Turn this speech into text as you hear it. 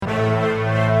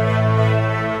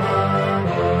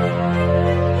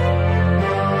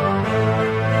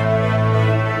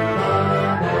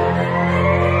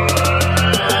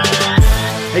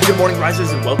morning,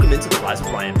 risers, and welcome into the Rise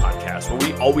with Ryan podcast, where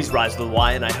we always rise with a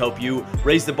Y, and I hope you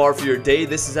raise the bar for your day.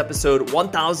 This is episode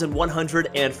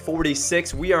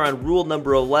 1146. We are on rule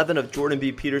number 11 of Jordan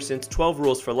B. Peterson's 12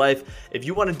 Rules for Life. If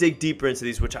you want to dig deeper into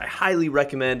these, which I highly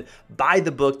recommend, buy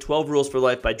the book 12 Rules for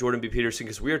Life by Jordan B. Peterson,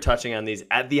 because we are touching on these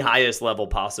at the highest level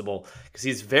possible, because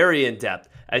he's very in-depth,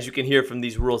 as you can hear from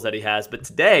these rules that he has. But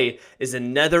today is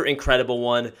another incredible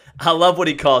one. I love what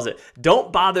he calls it.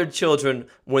 Don't bother children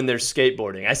when they're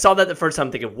skateboarding. I saw that the first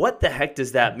time thinking, what the heck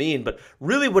does that mean? But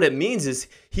really what it means is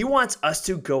he wants us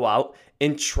to go out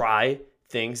and try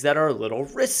things that are a little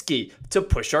risky, to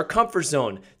push our comfort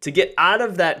zone, to get out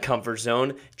of that comfort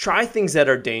zone, try things that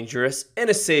are dangerous in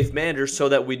a safe manner so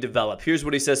that we develop. Here's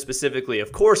what he says specifically.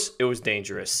 Of course, it was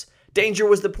dangerous. Danger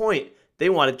was the point. They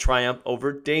wanted triumph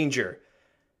over danger.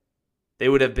 They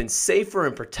would have been safer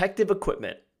and protective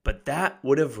equipment, but that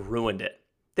would have ruined it.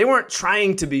 They weren't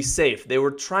trying to be safe. They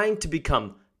were trying to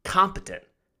become competent.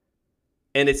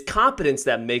 And it's competence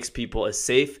that makes people as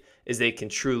safe as they can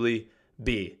truly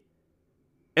be.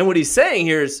 And what he's saying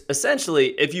here is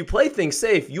essentially, if you play things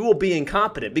safe, you will be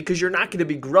incompetent because you're not going to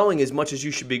be growing as much as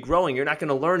you should be growing. You're not going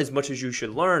to learn as much as you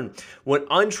should learn. When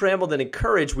untrammeled and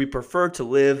encouraged, we prefer to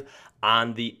live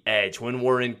on the edge. When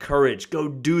we're encouraged, go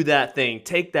do that thing,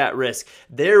 take that risk.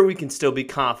 There we can still be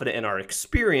confident in our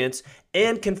experience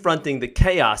and confronting the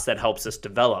chaos that helps us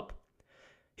develop.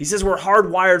 He says we're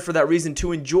hardwired for that reason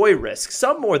to enjoy risk,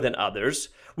 some more than others.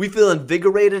 We feel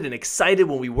invigorated and excited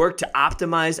when we work to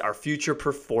optimize our future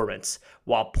performance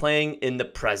while playing in the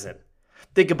present.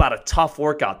 Think about a tough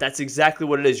workout. That's exactly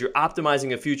what it is. You're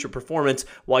optimizing a future performance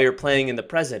while you're playing in the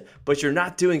present, but you're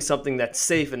not doing something that's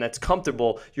safe and that's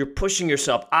comfortable. You're pushing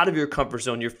yourself out of your comfort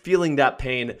zone. You're feeling that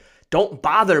pain. Don't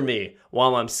bother me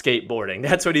while I'm skateboarding.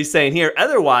 That's what he's saying here.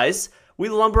 Otherwise, we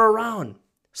lumber around,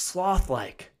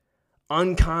 sloth-like,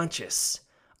 unconscious,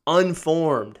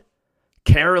 unformed,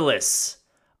 careless,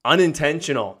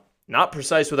 unintentional, not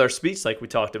precise with our speech like we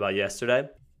talked about yesterday,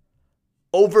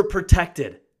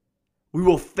 overprotected. We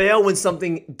will fail when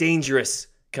something dangerous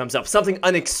comes up, something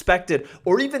unexpected,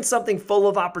 or even something full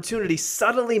of opportunity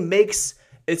suddenly makes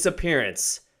its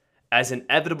appearance, as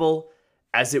inevitable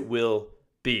as it will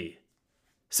be.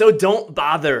 So don't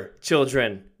bother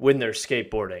children when they're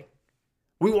skateboarding.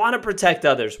 We want to protect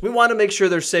others. We want to make sure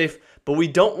they're safe, but we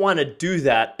don't want to do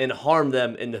that and harm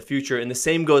them in the future. And the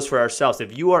same goes for ourselves.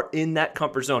 If you are in that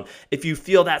comfort zone, if you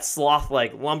feel that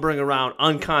sloth-like, lumbering around,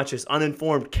 unconscious,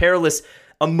 uninformed, careless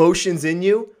emotions in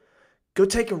you, go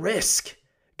take a risk.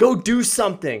 Go do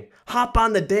something. Hop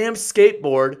on the damn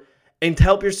skateboard and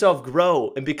help yourself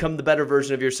grow and become the better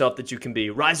version of yourself that you can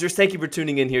be. Risers, thank you for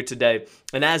tuning in here today.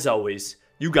 And as always,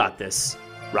 you got this.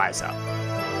 Rise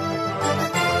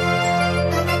up.